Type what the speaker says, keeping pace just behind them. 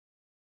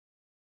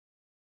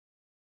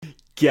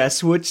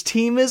Guess which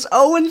team is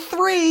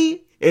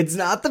 0-3? It's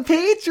not the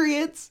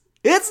Patriots.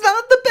 It's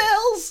not the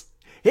Bills.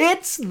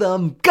 It's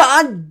the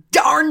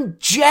god-darn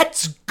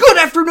Jets. Good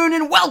afternoon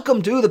and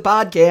welcome to the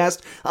podcast.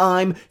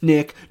 I'm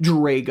Nick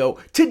Drago.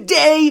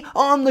 Today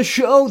on the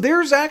show,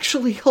 there's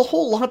actually a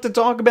whole lot to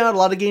talk about. A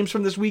lot of games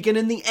from this weekend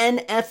in the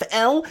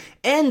NFL,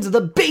 and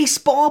the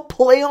baseball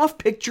playoff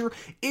picture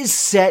is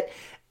set.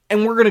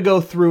 And we're going to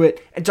go through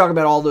it and talk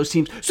about all those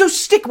teams. So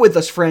stick with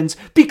us, friends,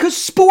 because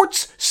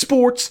sports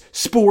starts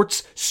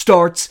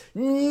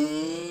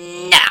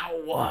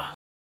now.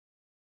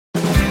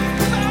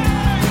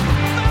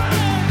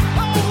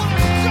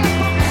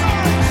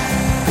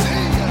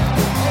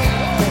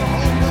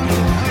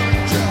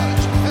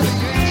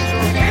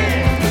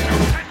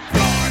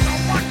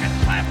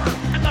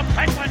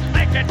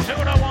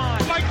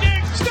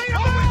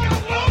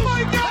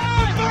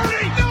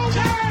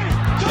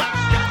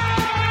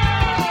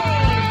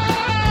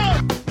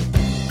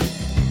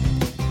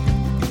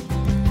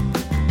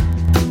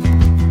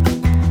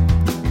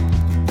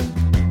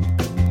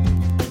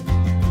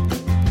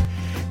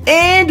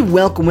 And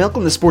welcome to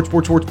the Sports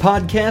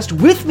Podcast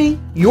with me,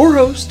 your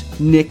host,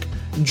 Nick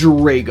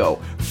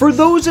Drago. For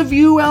those of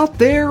you out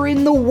there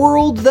in the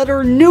world that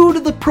are new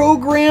to the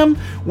program,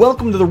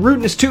 welcome to the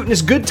rootinest,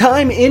 tootinest good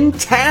time in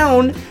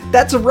town.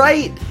 That's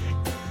right,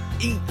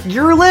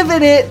 you're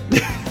living it.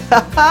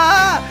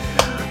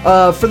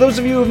 For those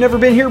of you who have never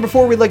been here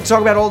before, we'd like to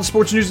talk about all the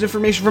sports news and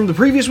information from the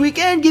previous week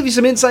and give you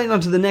some insight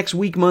onto the next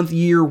week, month,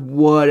 year,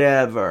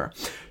 whatever.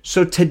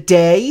 So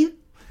today,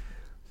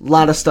 a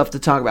lot of stuff to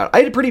talk about. I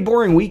had a pretty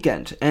boring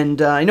weekend,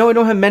 and I know I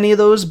don't have many of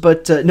those,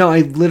 but no,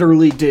 I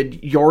literally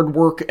did yard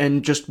work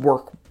and just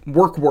work,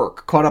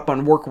 caught up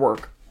on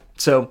work.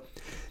 So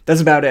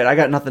that's about it. I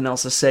got nothing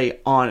else to say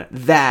on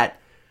that.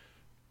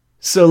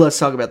 So let's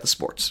talk about the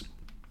sports,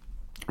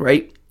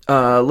 right?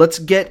 Let's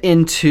get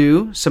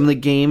into some of the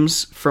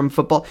games from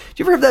football. Do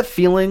you ever have that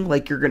feeling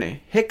like you're going to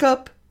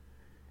hiccup?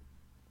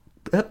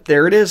 Yep,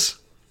 there it is.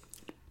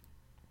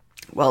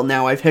 Well,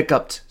 now I've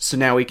hiccuped, so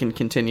now we can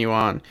continue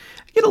on.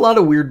 I get a lot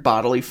of weird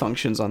bodily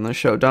functions on this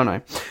show, don't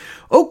I?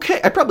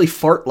 Okay, I probably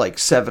fart like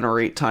 7 or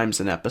 8 times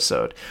an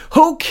episode.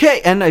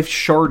 Okay, and I've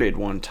sharted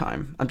one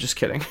time. I'm just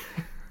kidding.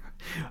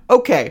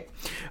 Okay,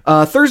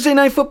 Thursday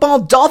Night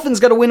Football,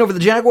 Dolphins got a win over the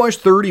Jaguars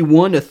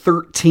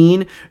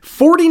 31-13.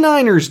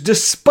 49ers,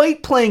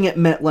 despite playing at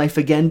MetLife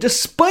again,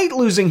 despite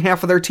losing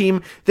half of their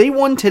team, they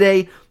won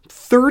today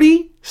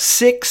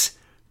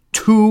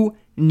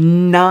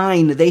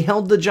 36-9. They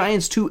held the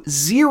Giants to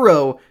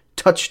 0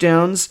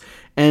 touchdowns,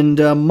 and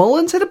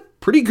Mullins had a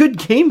pretty good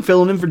game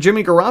filling in for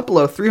Jimmy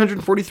Garoppolo,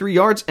 343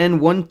 yards and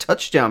 1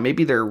 touchdown.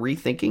 Maybe they're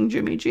rethinking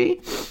Jimmy G.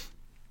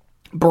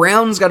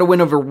 Browns got a win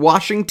over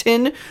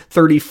Washington,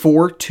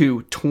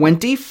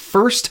 34-20.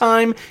 First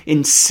time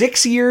in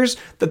 6 years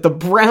that the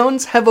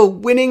Browns have a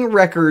winning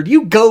record.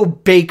 You go,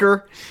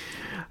 Baker.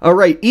 All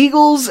right,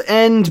 Eagles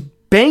and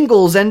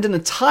Bengals end in a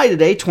tie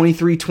today,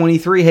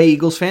 23-23. Hey,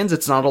 Eagles fans,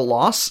 it's not a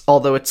loss,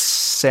 although it's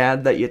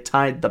sad that you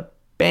tied the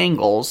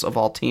Bengals, of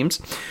all teams.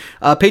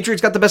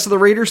 Patriots got the best of the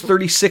Raiders,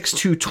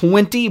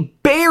 36-20.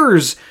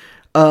 Bears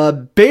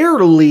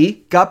barely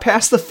got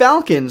past the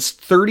Falcons,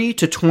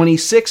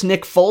 30-26.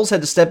 Nick Foles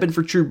had to step in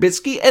for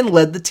Trubisky and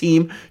led the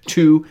team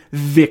to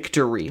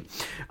victory.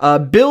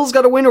 Bills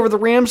got a win over the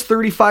Rams,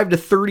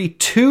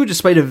 35-32,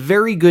 despite a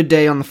very good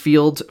day on the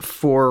field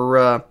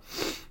for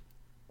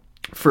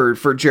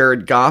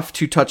Jared Goff,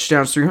 2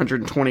 touchdowns,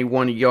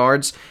 321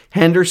 yards.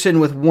 Henderson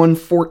with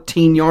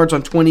 114 yards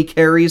on 20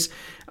 carries,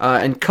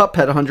 and Kupp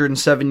had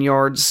 107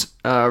 yards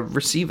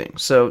receiving.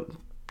 So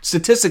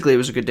statistically, it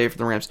was a good day for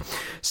the Rams.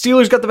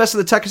 Steelers got the best of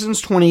the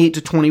Texans,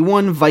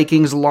 28-21.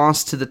 Vikings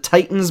lost to the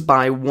Titans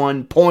by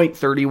 1 point,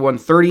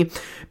 31-30.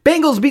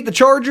 Bengals beat the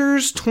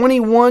Chargers,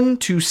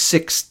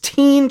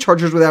 21-16.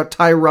 Chargers without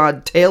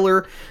Tyrod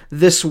Taylor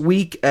this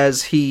week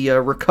as he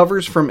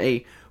recovers from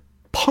a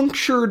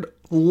punctured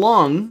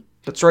lung.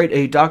 That's right,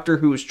 a doctor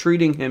who was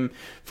treating him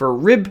for a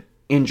rib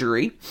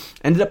injury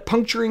ended up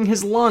puncturing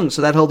his lung,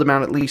 so that held him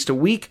out at least a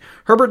week.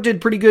 Herbert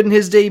did pretty good in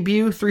his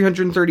debut,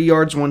 330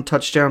 yards, 1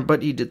 touchdown,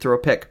 but he did throw a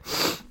pick.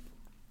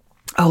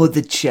 Oh,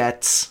 the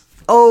Jets.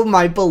 Oh,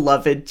 my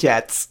beloved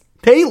Jets.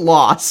 They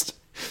lost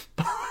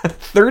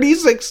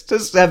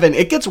 36-7.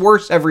 It gets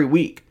worse every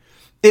week.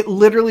 It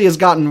literally has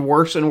gotten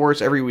worse and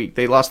worse every week.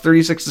 They lost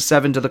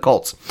 36-7 to the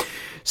Colts.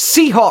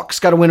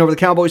 Seahawks got a win over the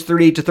Cowboys,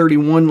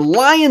 38-31.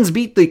 Lions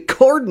beat the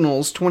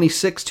Cardinals,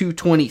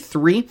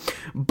 26-23.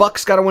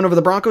 Bucks got a win over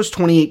the Broncos,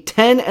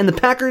 28-10. And the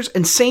Packers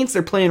and Saints,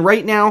 they're playing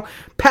right now.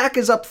 Pack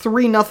is up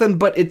 3-0,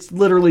 but it's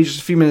literally just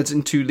a few minutes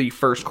into the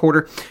first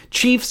quarter.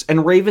 Chiefs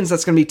and Ravens,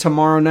 that's going to be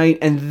tomorrow night,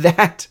 and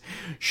that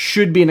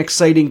should be an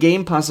exciting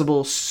game.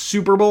 Possible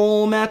Super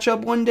Bowl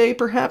matchup one day,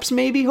 perhaps,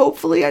 maybe,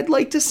 hopefully. I'd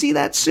like to see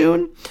that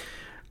soon.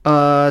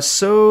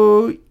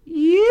 So,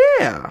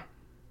 yeah.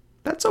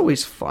 That's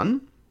always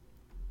fun.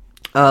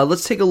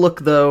 Let's take a look,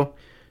 though.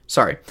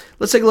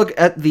 Let's take a look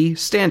at the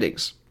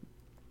standings.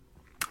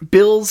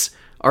 Bills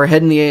are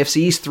ahead in the AFC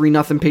East,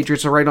 3-0.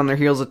 Patriots are right on their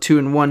heels at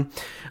 2-1.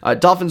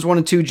 Dolphins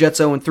 1-2, Jets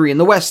 0-3. In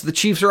the West, the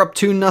Chiefs are up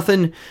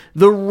 2-0.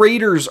 The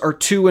Raiders are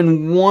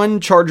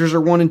 2-1. Chargers are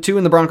 1-2,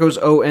 and the Broncos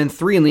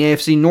 0-3. In the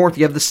AFC North,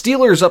 you have the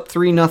Steelers up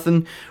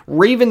 3-0.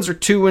 Ravens are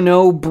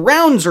 2-0.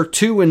 Browns are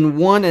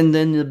 2-1, and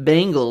then the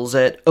Bengals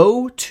at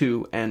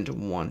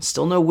 0-2-1.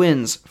 Still no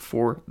wins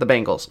for the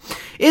Bengals.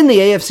 In the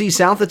AFC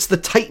South, it's the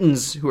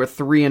Titans who are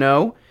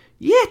 3-0.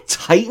 Yeah,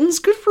 Titans,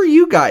 good for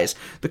you guys.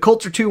 The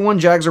Colts are 2-1,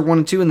 Jags are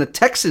 1-2, and the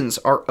Texans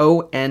are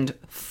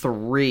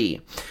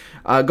 0-3.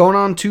 Going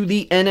on to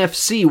the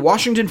NFC,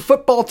 Washington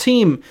football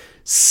team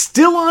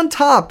still on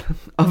top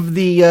of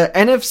the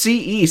NFC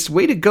East.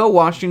 Way to go,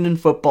 Washington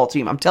football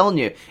team. I'm telling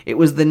you, it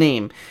was the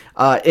name.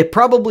 It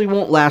probably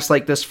won't last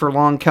like this for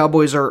long.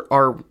 Cowboys are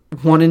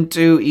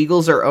 1-2,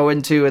 Eagles are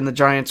 0-2, and the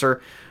Giants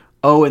are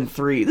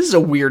 0-3. This is a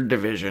weird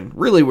division.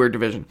 Really weird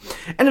division.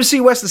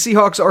 NFC West, the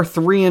Seahawks are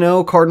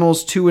 3-0.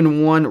 Cardinals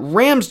 2-1.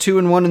 Rams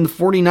 2-1. And the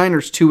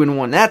 49ers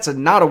 2-1. That's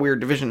not a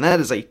weird division. That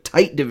is a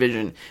tight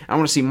division. I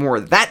want to see more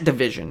of that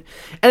division.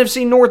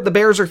 NFC North, the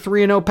Bears are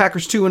 3-0.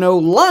 Packers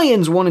 2-0.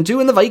 Lions 1-2.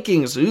 And the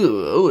Vikings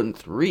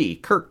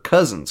 0-3. Kirk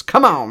Cousins.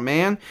 Come on,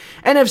 man.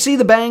 NFC,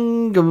 the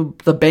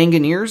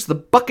Banganeers. The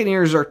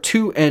Buccaneers are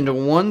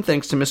 2-1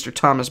 thanks to Mr.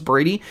 Thomas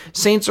Brady.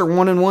 Saints are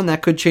 1-1.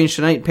 That could change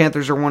tonight.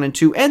 Panthers are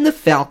 1-2. And the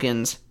Falcons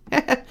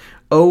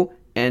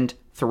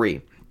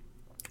 0-3.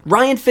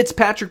 Ryan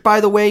Fitzpatrick, by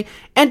the way,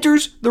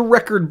 enters the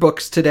record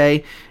books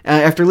today.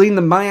 After leading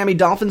the Miami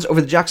Dolphins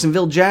over the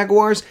Jacksonville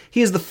Jaguars,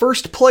 he is the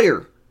first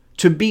player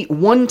to beat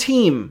one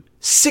team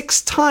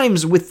 6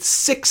 times with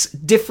 6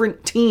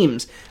 different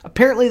teams.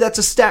 Apparently that's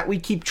a stat we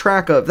keep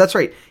track of. That's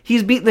right,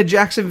 he's beaten the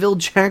Jacksonville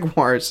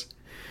Jaguars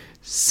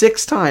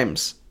 6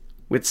 times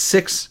with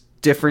 6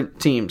 different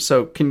teams.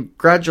 So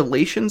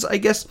congratulations, I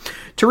guess.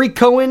 Tariq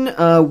Cohen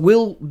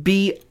will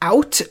be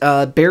out.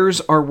 Bears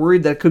are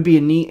worried that it could be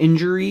a knee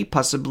injury.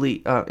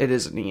 Possibly, it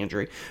is a knee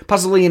injury.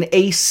 Possibly an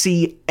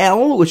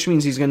ACL, which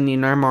means he's going to need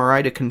an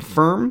MRI to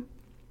confirm.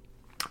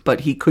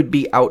 But he could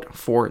be out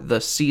for the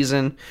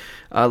season.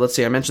 Let's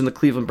see, I mentioned the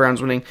Cleveland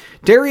Browns winning.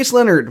 Darius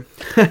Leonard,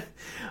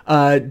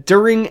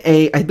 during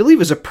I believe it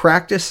was a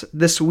practice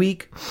this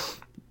week,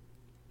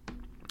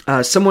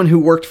 someone who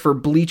worked for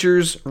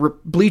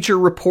Bleacher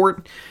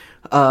Report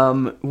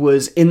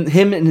was in.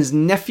 Him and his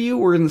nephew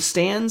were in the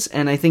stands,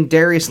 and I think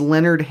Darius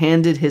Leonard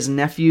handed his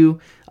nephew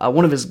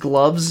one of his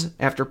gloves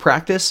after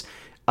practice,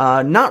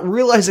 not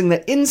realizing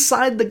that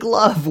inside the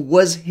glove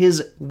was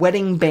his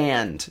wedding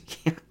band.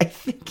 I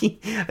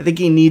think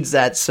he needs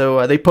that.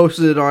 So they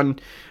posted it on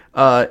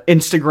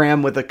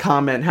Instagram with a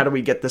comment, "How do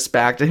we get this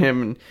back to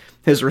him?" And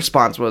his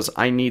response was,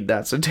 "I need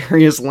that." So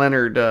Darius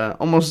Leonard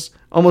almost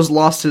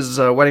lost his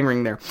wedding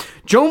ring there.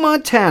 Joe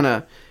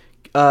Montana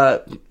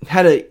there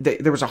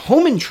was a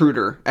home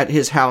intruder at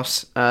his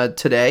house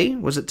today.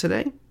 Was it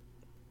today?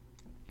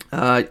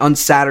 On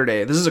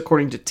Saturday. This is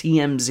according to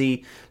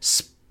TMZ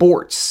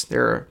Sports.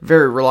 They're a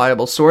very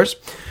reliable source.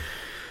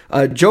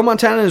 Joe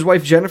Montana and his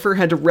wife Jennifer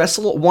had to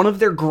wrestle one of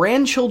their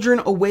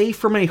grandchildren away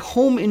from a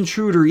home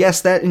intruder.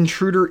 Yes, that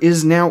intruder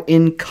is now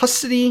in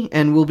custody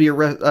and will be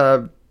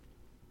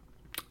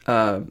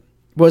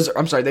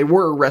they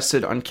were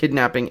arrested on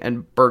kidnapping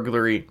and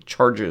burglary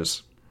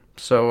charges.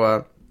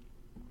 So,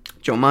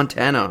 Joe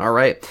Montana, all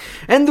right.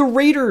 And the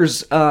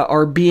Raiders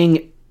are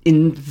being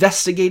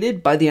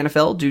investigated by the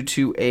NFL due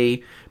to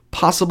a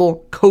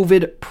possible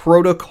COVID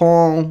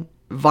protocol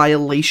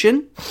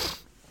violation.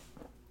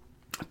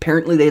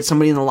 Apparently, they had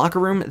somebody in the locker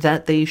room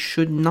that they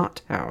should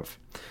not have.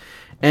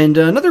 And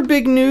another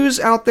big news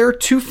out there,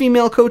 2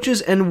 female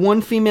coaches and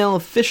 1 female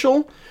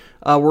official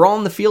were all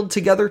in the field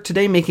together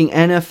today making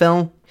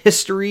NFL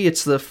history.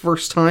 It's the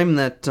first time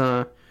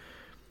that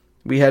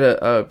we had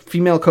a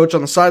female coach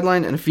on the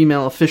sideline and a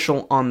female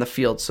official on the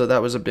field, so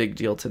that was a big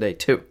deal today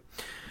too.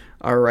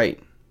 All right,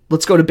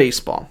 let's go to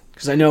baseball,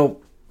 because I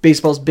know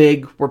baseball's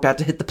big. We're about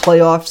to hit the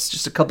playoffs,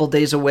 just a couple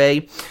days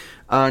away,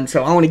 and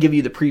so I want to give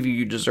you the preview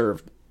you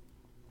deserve.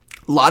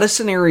 A lot of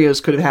scenarios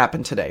could have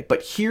happened today,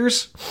 but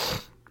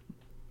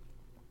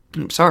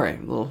I'm sorry, a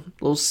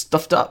little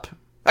stuffed up.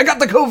 I got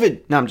the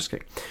COVID. No, I'm just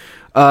kidding.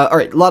 All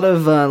right, a lot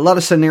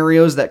of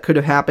scenarios that could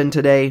have happened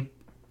today.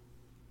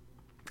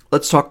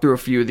 Let's talk through a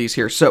few of these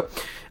here. So,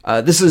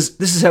 this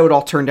is how it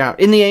all turned out.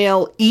 In the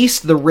AL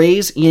East, the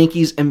Rays,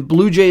 Yankees, and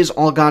Blue Jays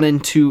all got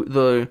into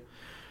the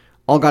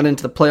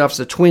playoffs.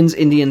 The Twins,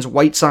 Indians,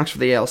 White Sox for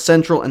the AL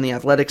Central, and the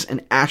Athletics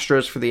and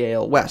Astros for the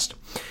AL West.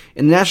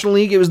 In the National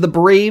League, it was the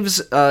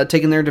Braves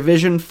taking their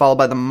division, followed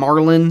by the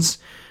Marlins.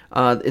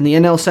 In the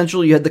NL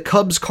Central, you had the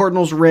Cubs,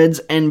 Cardinals, Reds,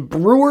 and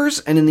Brewers.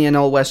 And in the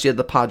NL West, you had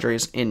the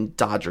Padres and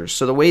Dodgers.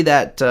 So the way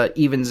that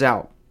evens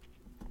out,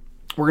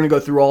 we're going to go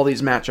through all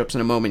these matchups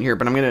in a moment here,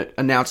 but I'm going to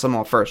announce them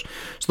all first.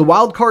 So the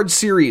wild card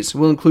series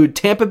will include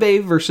Tampa Bay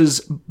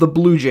versus the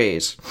Blue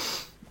Jays,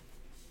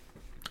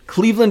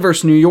 Cleveland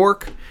versus New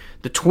York,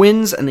 the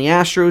Twins and the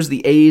Astros,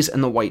 the A's,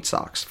 and the White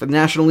Sox. For the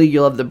National League,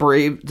 you'll have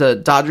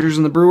the Dodgers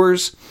and the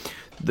Brewers,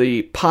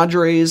 the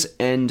Padres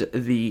and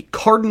the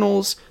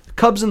Cardinals,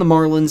 Cubs and the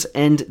Marlins,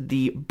 and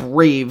the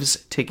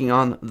Braves taking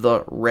on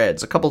the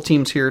Reds. A couple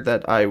teams here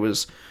that I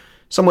was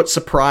somewhat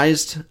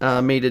surprised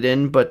made it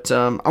in, but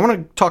I want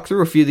to talk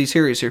through a few of these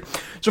series here.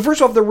 So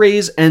first off, the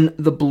Rays and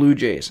the Blue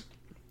Jays.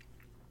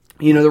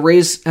 You know, the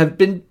Rays have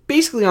been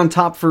basically on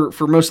top for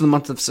most of the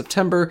month of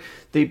September.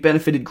 They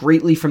benefited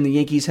greatly from the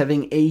Yankees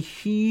having a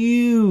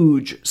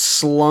huge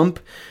slump,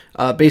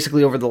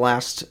 basically over the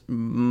last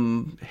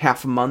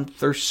half a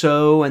month or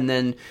so, and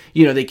then,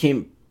 you know, they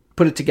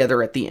put it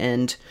together at the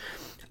end.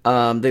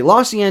 They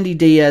lost Yandy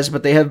Diaz,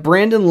 but they have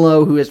Brandon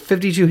Lowe, who has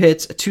 52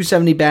 hits, a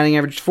 .270 batting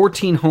average,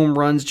 14 home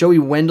runs. Joey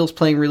Wendell's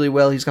playing really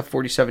well. He's got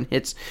 47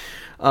 hits.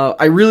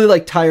 I really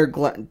like Tyler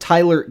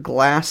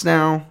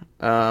Glasnow,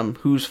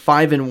 who's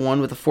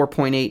 5-1 with a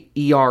 4.8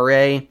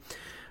 ERA.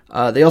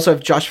 They also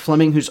have Josh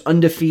Fleming, who's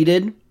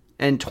undefeated,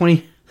 and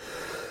 20...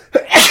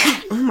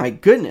 Oh my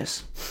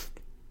goodness.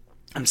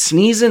 I'm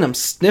sneezing, I'm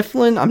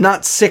sniffling. I'm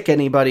not sick,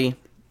 anybody.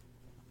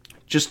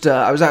 Just,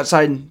 I was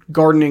outside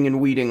gardening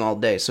and weeding all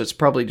day, so it's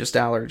probably just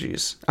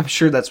allergies. I'm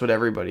sure that's what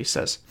everybody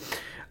says.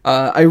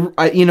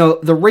 You know,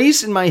 the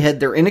Rays in my head,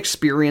 they're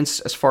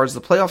inexperienced as far as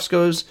the playoffs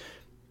goes,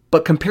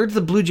 but compared to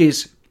the Blue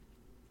Jays,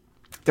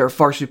 they're a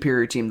far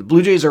superior team. The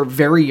Blue Jays are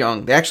very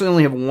young. They actually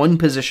only have one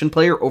position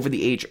player over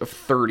the age of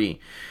 30,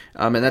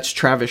 and that's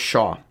Travis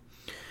Shaw.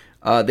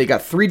 They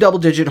got 3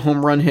 double-digit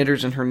home run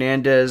hitters in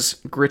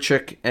Hernandez,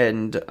 Grichuk,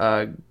 and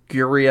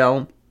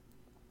Gurriel.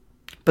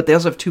 But they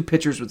also have 2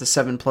 pitchers with a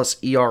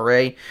 7+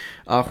 ERA.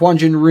 Hyun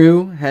Jin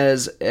Ryu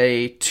has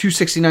a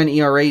 .269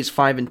 ERA. He's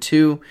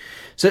 5-2.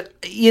 So,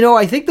 you know,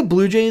 I think the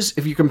Blue Jays,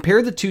 if you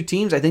compare the two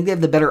teams, I think they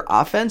have the better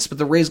offense, but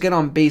the Rays get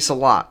on base a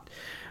lot.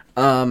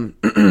 And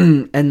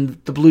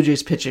the Blue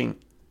Jays pitching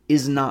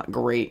is not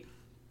great.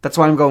 That's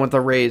why I'm going with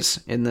the Rays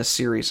in this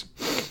series.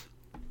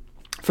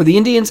 For the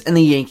Indians and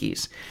the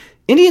Yankees,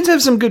 Indians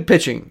have some good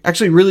pitching,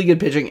 actually really good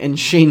pitching, and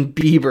Shane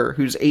Bieber,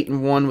 who's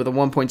 8-1 with a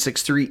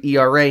 1.63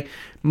 ERA.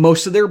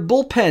 Most of their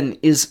bullpen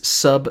is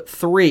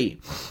sub-3.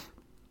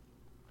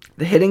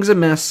 The hitting's a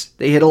mess.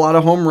 They hit a lot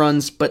of home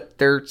runs, but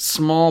they're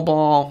small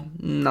ball,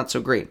 not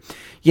so great.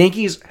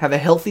 Yankees have a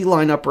healthy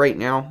lineup right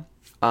now.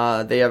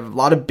 They have a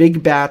lot of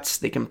big bats.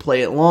 They can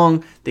play it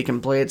long. They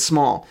can play it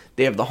small.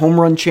 They have the home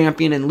run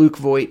champion in Luke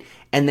Voit,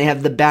 and they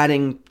have the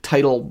batting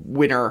title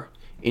winner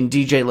in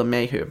DJ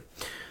LeMahieu.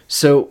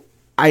 So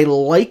I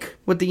like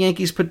what the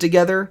Yankees put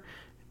together.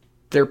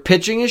 Their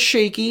pitching is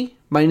shaky,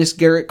 minus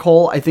Garrett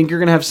Cole. I think you're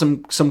going to have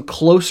some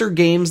closer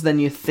games than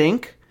you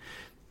think,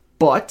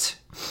 but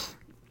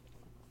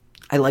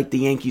I like the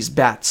Yankees'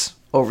 bats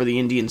over the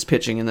Indians'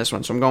 pitching in this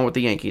one, so I'm going with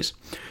the Yankees.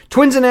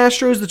 Twins and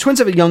Astros. The Twins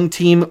have a young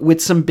team with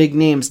some big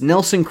names.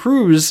 Nelson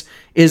Cruz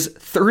is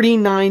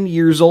 39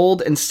 years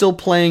old and still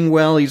playing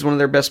well. He's one of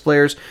their best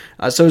players.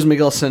 So is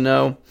Miguel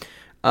Sano.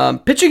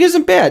 Pitching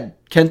isn't bad.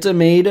 Kenta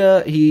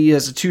Maeda, he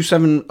has a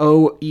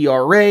 .270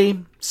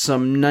 ERA.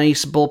 Some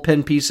nice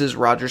bullpen pieces.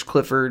 Rogers,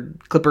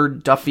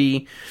 Clippard,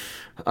 Duffy.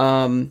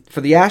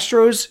 For the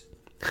Astros,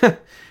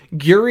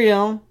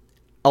 Gurriel,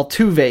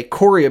 Altuve,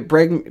 Correa,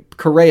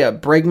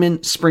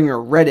 Bregman, Springer,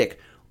 Reddick.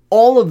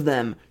 All of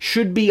them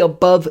should be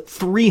above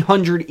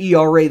 300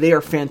 ERA. They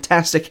are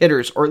fantastic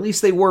hitters, or at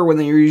least they were when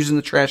they were using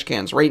the trash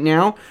cans. Right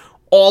now,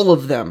 all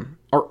of them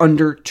are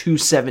under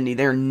 270.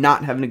 They're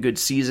not having a good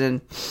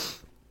season.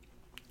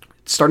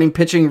 Starting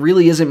pitching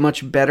really isn't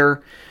much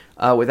better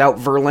without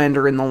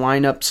Verlander in the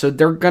lineup, so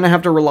they're going to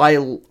have to rely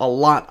a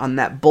lot on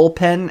that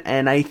bullpen,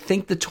 and I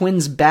think the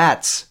Twins'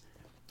 bats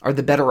are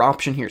the better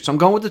option here. So I'm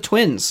going with the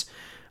Twins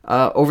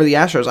over the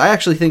Astros. I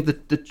actually think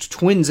that the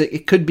Twins,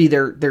 it could be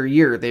their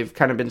year. They've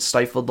kind of been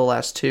stifled the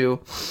last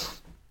two,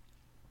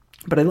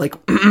 but I like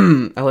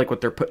I like what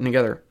they're putting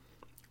together.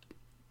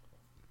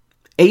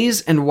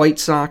 A's and White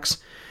Sox.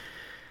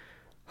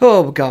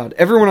 Oh, God.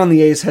 Everyone on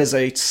the A's has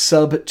a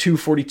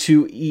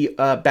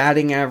sub-242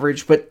 batting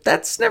average, but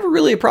that's never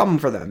really a problem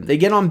for them. They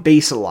get on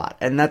base a lot,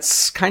 and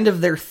that's kind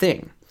of their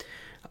thing.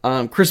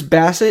 Chris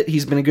Bassett,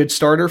 he's been a good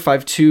starter,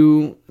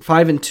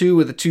 5-2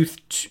 with a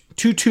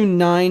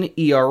 2.29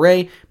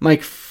 ERA.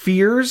 Mike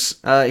Fiers,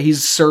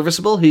 he's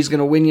serviceable. He's going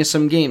to win you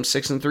some games,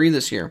 6-3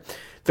 this year.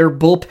 Their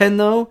bullpen,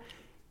 though,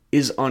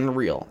 is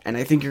unreal, and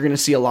I think you're going to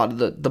see a lot of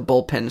the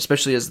bullpen,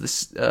 especially as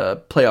this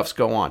playoffs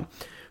go on.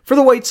 For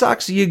the White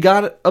Sox, you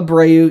got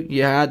Abreu,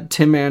 you had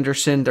Tim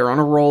Anderson. They're on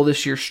a roll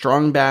this year,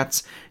 strong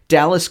bats.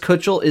 Dallas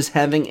Keuchel is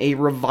having a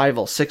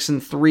revival,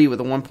 6-3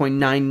 with a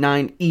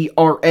 1.99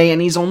 ERA,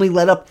 and he's only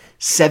let up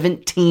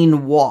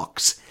 17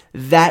 walks.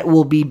 That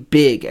will be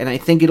big, and I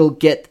think it'll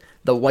get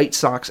the White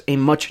Sox a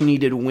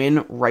much-needed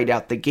win right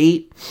out the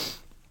gate.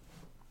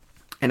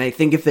 And I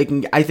think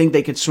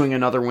they could swing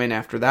another win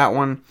after that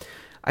one.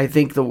 I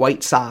think the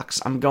White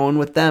Sox, I'm going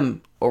with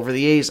them over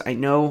the A's. I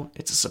know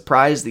it's a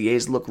surprise. The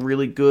A's look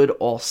really good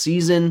all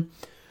season.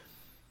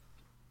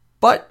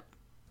 But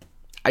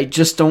I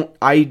just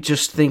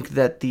think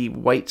that the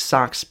White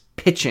Sox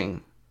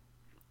pitching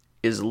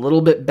is a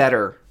little bit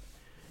better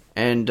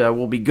and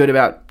will be good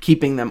about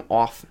keeping them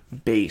off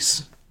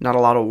base. Not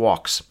a lot of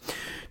walks.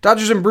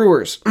 Dodgers and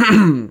Brewers.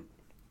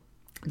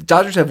 The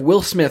Dodgers have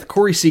Will Smith,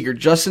 Corey Seager,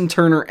 Justin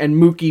Turner, and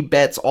Mookie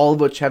Betts, all of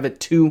which have a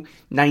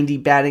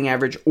 .290 batting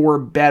average or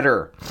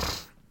better.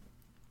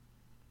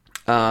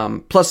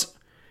 Plus,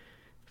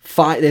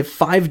 they have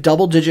 5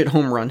 double-digit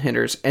home run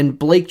hitters, and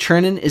Blake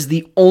Treinen is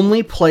the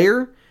only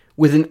player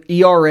with an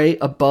ERA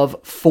above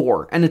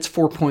 4, and it's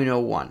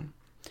 4.01.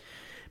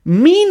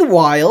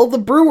 Meanwhile, the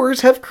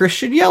Brewers have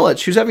Christian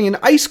Yelich, who's having an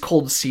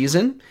ice-cold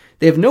season.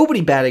 They have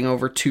nobody batting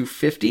over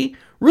 .250.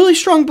 Really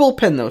strong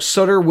bullpen, though.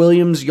 Sutter,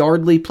 Williams,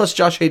 Yardley, plus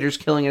Josh Hader's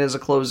killing it as a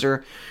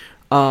closer.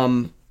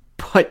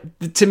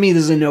 But to me,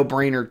 this is a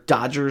no-brainer.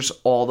 Dodgers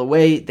all the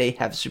way. They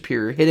have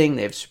superior hitting.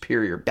 They have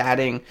superior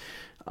batting.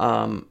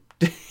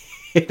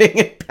 Hitting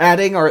and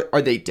batting,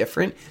 are they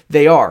different?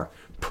 They are.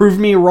 Prove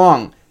me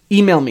wrong.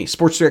 Email me,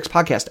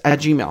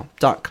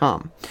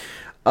 sports3xpodcast@gmail.com.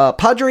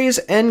 Padres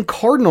and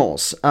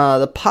Cardinals.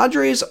 The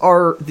Padres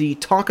are the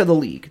talk of the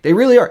league. They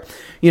really are.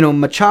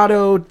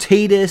 Machado,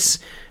 Tatis,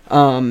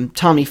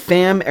 Tommy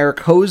Pham, Eric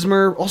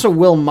Hosmer, also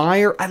Will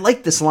Meyer. I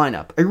like this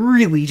lineup. I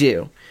really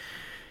do.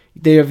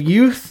 They have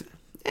youth,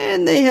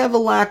 and they have a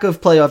lack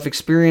of playoff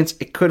experience.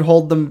 It could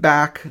hold them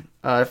back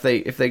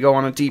if they go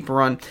on a deep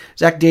run.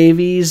 Zach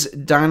Davies,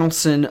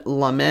 Dinelson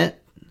Lamet.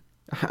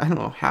 I don't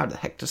know how the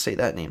heck to say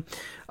that name.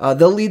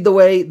 They'll lead the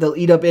way. They'll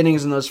eat up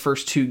innings in those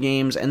first 2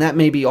 games, and that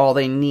may be all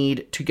they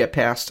need to get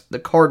past the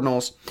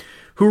Cardinals,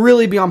 who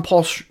really, beyond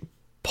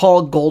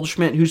Paul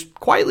Goldschmidt, who's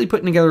quietly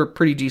putting together a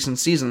pretty decent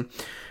season.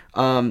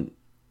 Wainwright,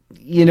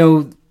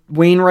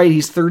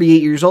 he's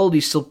 38 years old.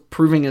 He's still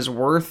proving his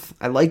worth.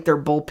 I like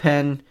their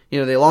bullpen.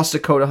 They lost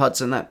Dakota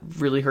Hudson. That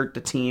really hurt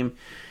the team.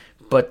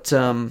 But,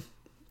 to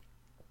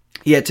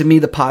me,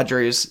 the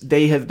Padres,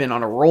 they have been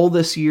on a roll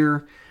this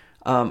year.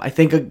 I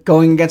think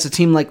going against a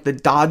team like the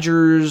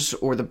Dodgers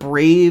or the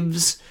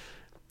Braves,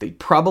 they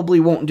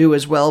probably won't do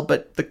as well.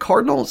 But the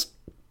Cardinals,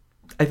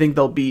 I think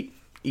they'll beat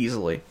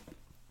easily.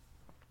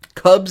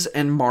 Cubs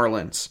and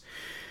Marlins.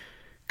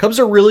 Cubs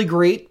are really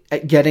great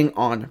at getting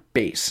on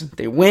base.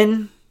 They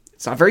win.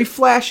 It's not very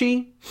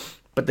flashy,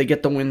 but they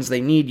get the wins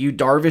they need. Yu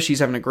Darvish, he's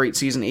having a great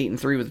season,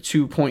 8-3 with a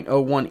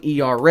 2.01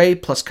 ERA,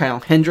 plus Kyle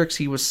Hendricks,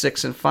 he was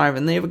 6-5,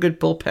 and they have a good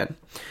bullpen.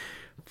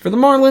 For the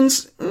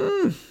Marlins,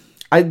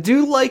 I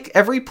do like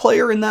every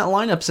player in that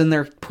lineup's in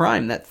their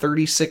prime, that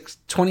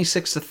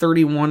 26 to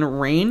 31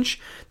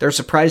 range. They're a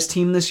surprise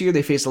team this year.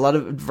 They faced a lot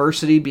of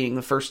adversity, being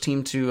the first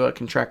team to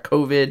contract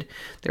COVID.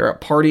 They're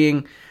out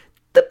partying.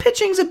 The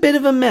pitching's a bit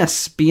of a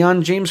mess.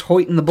 Beyond James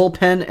Hoyt in the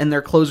bullpen and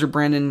their closer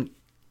Brandon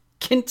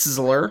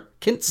Kintzler,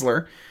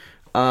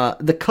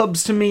 the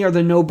Cubs to me are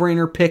the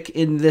no-brainer pick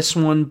in this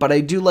one, but I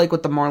do like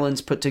what the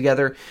Marlins put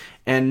together,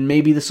 and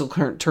maybe this will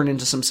turn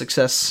into some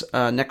success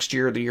next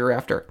year or the year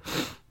after.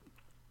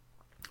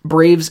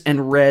 Braves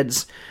and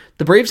Reds.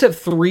 The Braves have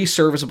 3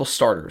 serviceable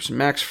starters.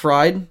 Max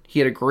Fried, he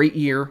had a great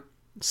year,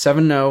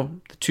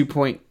 7-0,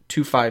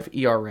 2.25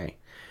 ERA.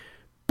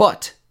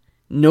 But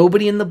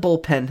nobody in the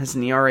bullpen has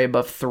an ERA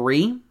above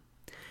 3.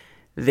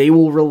 They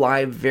will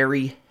rely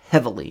very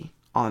heavily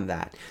on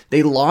that.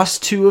 They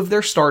lost 2 of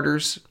their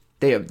starters.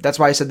 That's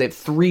why I said they have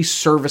 3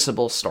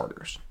 serviceable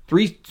starters.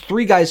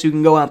 Three guys who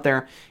can go out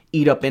there,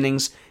 eat up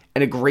innings,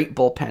 and a great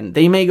bullpen.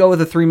 They may go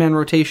with a 3-man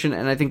rotation,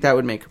 and I think that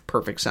would make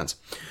perfect sense.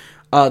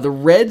 The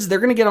Reds, they're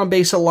going to get on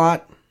base a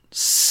lot.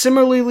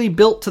 Similarly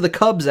built to the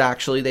Cubs,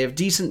 actually. They have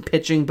decent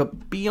pitching,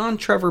 but beyond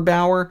Trevor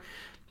Bauer,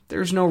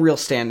 there's no real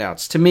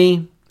standouts. To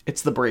me,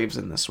 it's the Braves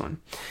in this one.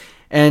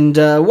 And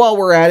while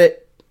we're at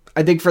it,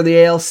 I think for the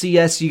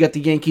ALCS, you got the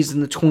Yankees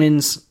and the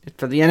Twins.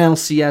 For the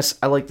NLCS,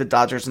 I like the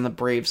Dodgers and the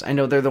Braves. I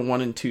know they're the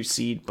 1 and 2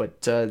 seed,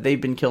 but they've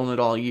been killing it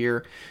all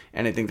year,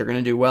 and I think they're going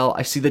to do well.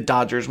 I see the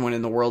Dodgers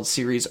winning the World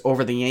Series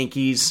over the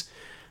Yankees.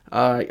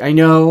 I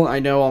know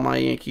all my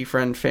Yankee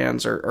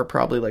fans are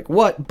probably like,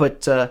 what?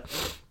 But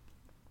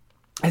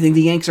I think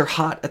the Yanks are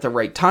hot at the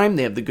right time.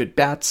 They have the good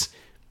bats.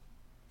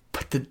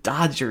 But the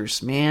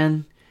Dodgers,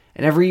 man.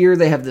 And every year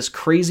they have this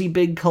crazy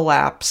big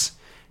collapse.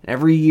 And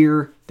every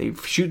year they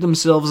shoot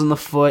themselves in the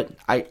foot.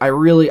 I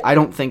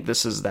don't think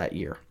this is that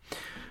year.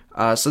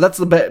 So that's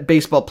the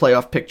baseball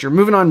playoff picture.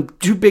 Moving on,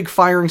 2 big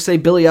firings today.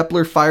 Billy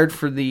Epler fired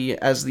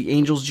as the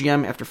Angels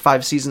GM after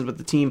 5 seasons with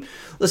the team.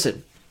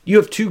 Listen, you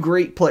have 2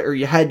 great players.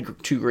 You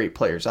had 2 great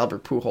players.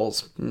 Albert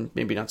Pujols,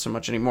 maybe not so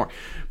much anymore.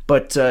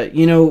 But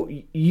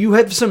you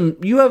have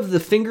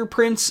the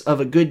fingerprints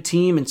of a good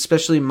team, and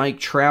especially Mike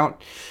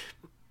Trout.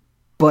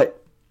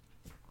 But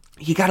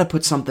you got to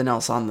put something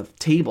else on the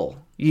table.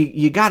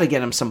 You got to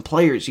get him some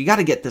players. You got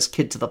to get this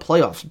kid to the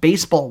playoffs.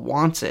 Baseball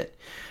wants it.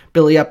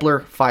 Billy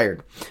Epler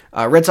fired.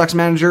 Red Sox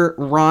manager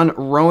Ron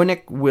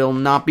Roenick will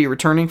not be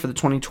returning for the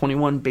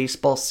 2021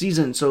 baseball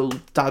season, so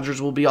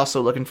Dodgers will be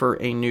also looking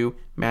for a new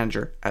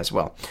manager as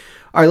well.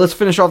 All right, let's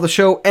finish off the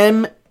show.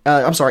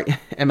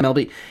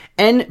 MLB.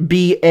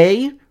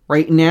 NBA.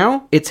 Right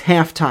now, it's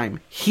halftime.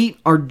 Heat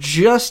are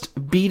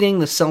just beating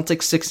the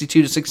Celtics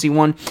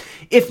 62-61.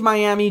 If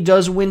Miami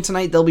does win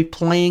tonight, they'll be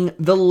playing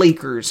the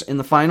Lakers in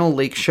the final.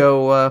 Lake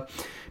Show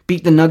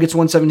beat the Nuggets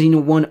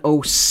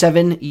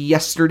 117-107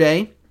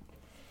 yesterday.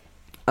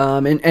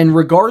 And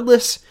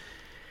regardless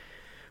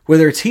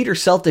whether it's Heat or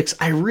Celtics,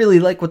 I really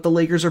like what the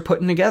Lakers are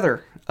putting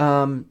together.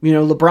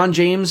 LeBron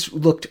James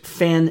looked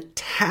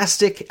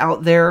fantastic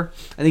out there.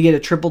 I think he had a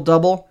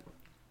triple-double.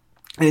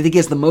 And I think he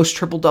has the most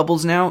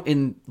triple-doubles now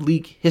in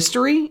league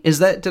history.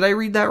 Did I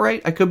read that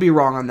right? I could be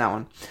wrong on that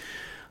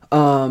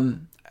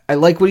one. I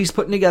like what he's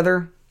putting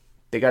together.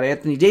 They got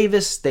Anthony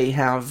Davis. They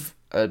have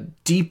a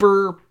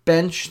deeper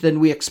bench than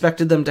we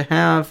expected them to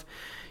have.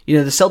 The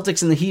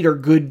Celtics and the Heat are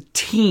good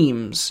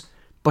teams,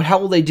 but how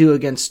will they do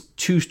against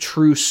two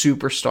true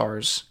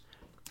superstars?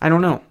 I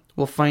don't know.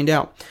 We'll find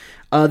out.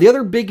 The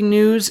other big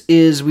news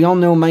is we all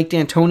know Mike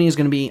D'Antoni is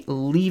going to be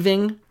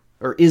leaving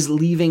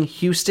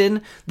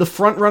Houston. The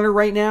front runner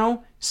right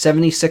now,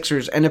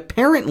 76ers, and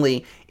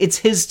apparently it's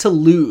his to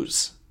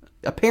lose.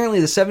 Apparently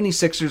the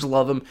 76ers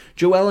love him.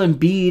 Joel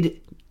Embiid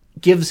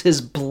gives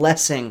his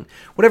blessing,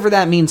 whatever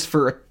that means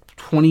for a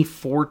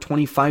 24,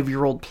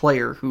 25-year-old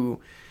player who,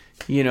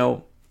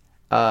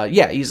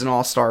 he's an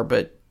all-star,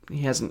 but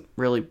he hasn't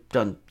really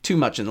done too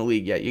much in the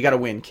league yet. You got to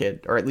win,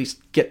 kid, or at least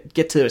get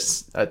to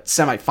a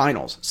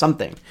semifinals,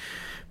 something.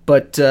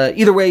 But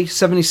either way,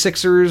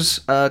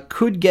 76ers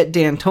could get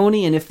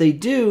D'Antoni, and if they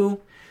do,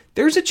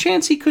 there's a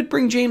chance he could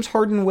bring James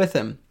Harden with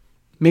him.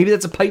 Maybe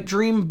that's a pipe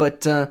dream,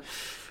 but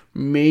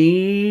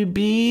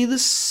maybe the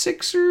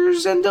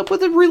Sixers end up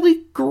with a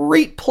really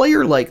great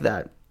player like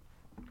that.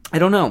 I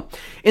don't know.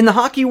 In the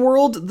hockey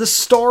world, the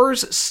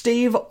Stars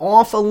stave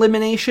off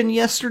elimination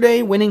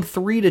yesterday, winning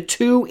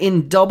 3-2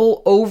 in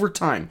double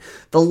overtime.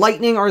 The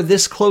Lightning are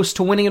this close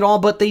to winning it all,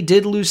 but they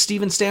did lose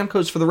Steven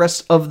Stamkos for the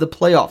rest of the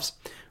playoffs.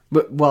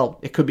 But, well,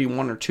 it could be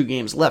 1 or 2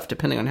 games left,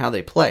 depending on how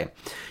they play.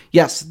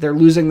 Yes, they're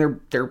losing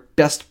their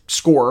best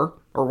scorer,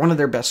 or one of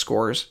their best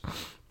scorers.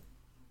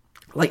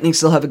 Lightning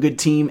still have a good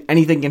team.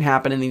 Anything can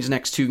happen in these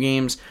next 2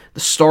 games. The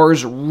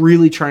Stars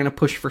really trying to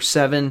push for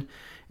 7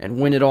 and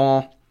win it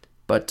all.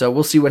 But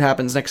we'll see what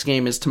happens. Next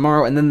game is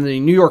tomorrow. And then the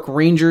New York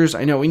Rangers.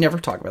 I know we never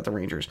talk about the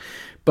Rangers.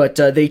 But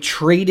they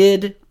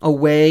traded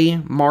away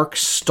Mark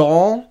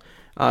Stahl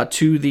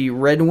to the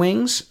Red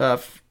Wings.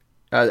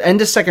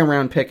 And a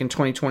second-round pick in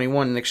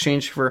 2021 in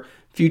exchange for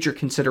future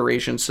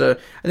consideration. So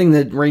I think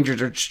the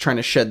Rangers are just trying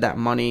to shed that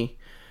money.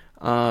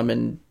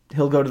 And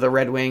he'll go to the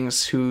Red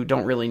Wings, who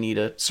don't really need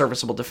a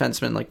serviceable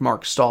defenseman like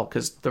Mark Stahl,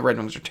 because the Red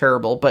Wings are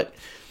terrible. But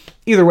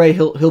either way,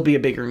 he'll be a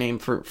bigger name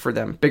for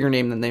them. Bigger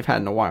name than they've had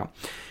in a while.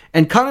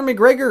 And Conor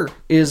McGregor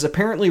is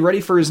apparently ready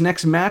for his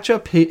next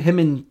matchup. Him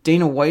and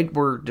Dana White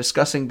were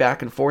discussing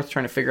back and forth,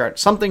 trying to figure out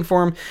something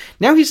for him.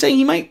 Now he's saying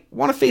he might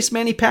want to face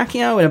Manny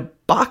Pacquiao in a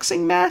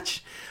boxing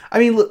match. I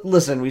mean,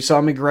 listen, we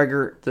saw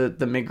McGregor,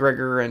 the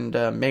McGregor and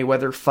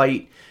Mayweather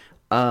fight.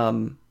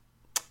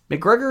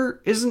 McGregor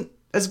isn't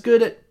as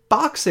good at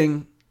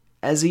boxing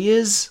as he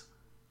is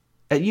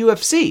at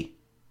UFC.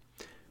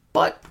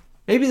 But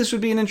maybe this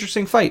would be an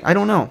interesting fight. I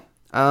don't know.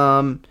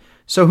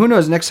 So who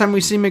knows? Next time we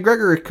see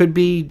McGregor, it could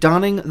be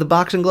donning the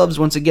boxing gloves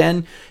once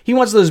again. He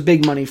wants those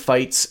big money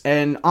fights.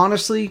 And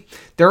honestly,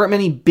 there aren't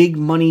many big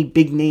money,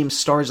 big name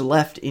stars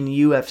left in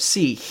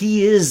UFC.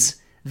 He is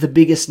the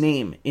biggest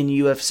name in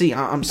UFC.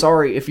 I'm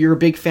sorry, if you're a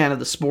big fan of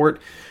the sport,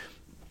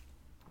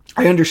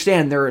 I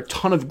understand there are a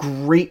ton of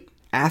great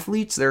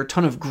athletes. There are a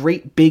ton of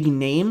great big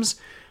names.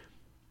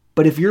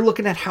 But if you're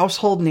looking at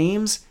household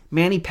names,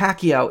 Manny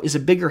Pacquiao is a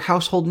bigger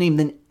household name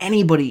than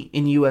anybody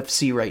in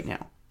UFC right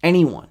now.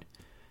 Anyone.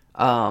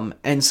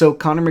 And so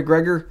Conor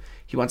McGregor,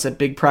 he wants that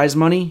big prize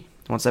money.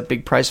 He wants that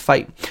big prize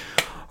fight.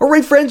 All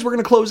right, friends, we're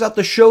going to close out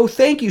the show.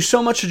 Thank you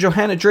so much to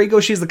Johanna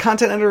Drago. She's the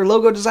content editor,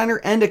 logo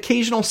designer, and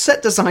occasional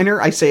set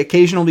designer. I say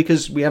occasional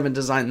because we haven't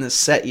designed this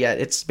set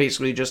yet. It's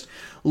basically just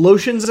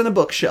lotions and a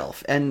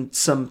bookshelf and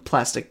some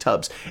plastic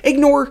tubs.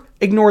 Ignore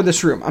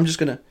this room. I'm just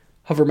going to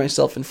hover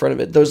myself in front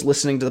of it. Those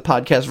listening to the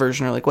podcast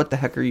version are like, what the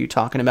heck are you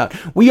talking about?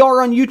 We are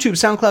on YouTube,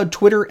 SoundCloud,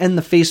 Twitter, and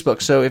the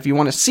Facebook. So if you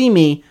want to see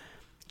me,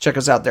 check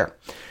us out there.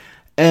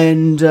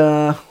 And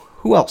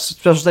who else?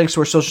 Special thanks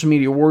to our social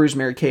media warriors,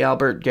 Mary Kay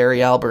Albert,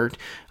 Gary Albert,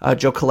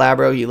 Joe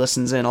Calabro. He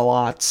listens in a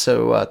lot.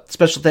 So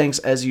special thanks,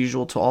 as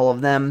usual, to all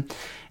of them.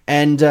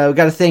 And we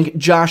got to thank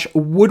Josh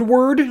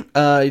Woodward.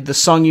 The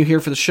song you hear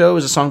for the show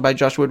is a song by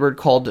Josh Woodward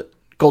called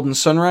Golden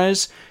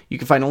Sunrise. You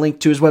can find a link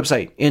to his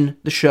website in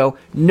the show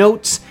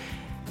notes.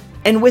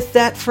 And with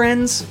that,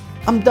 friends,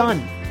 I'm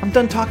done. I'm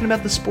done talking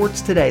about the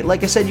sports today.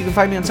 Like I said, you can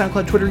find me on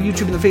SoundCloud, Twitter,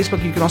 YouTube, and the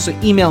Facebook. You can also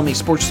email me,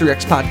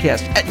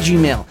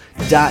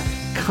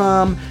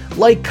 sports3xpodcast@gmail.com.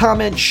 Like,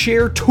 comment,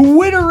 share,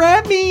 Twitter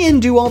at me,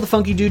 and do all the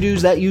funky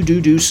doo-doos that you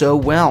do so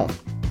well.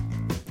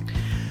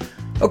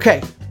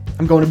 Okay,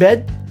 I'm going to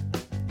bed.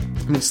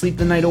 I'm going to sleep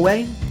the night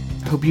away.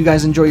 I hope you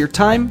guys enjoy your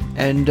time.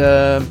 And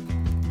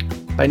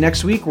by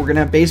next week, we're going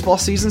to have baseball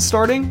season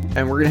starting,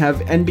 and we're going to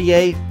have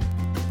NBA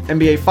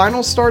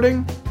finals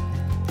starting.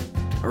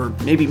 Or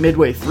maybe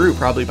midway through,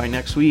 probably by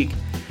next week.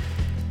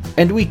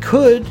 And we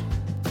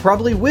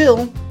probably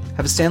will,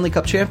 have a Stanley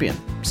Cup champion.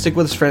 Stick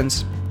with us,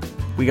 friends.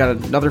 We got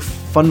another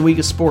fun week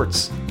of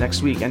sports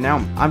next week. And now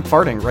I'm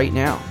farting right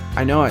now.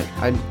 I know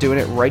I'm doing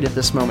it right at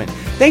this moment.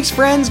 Thanks,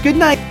 friends. Good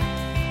night.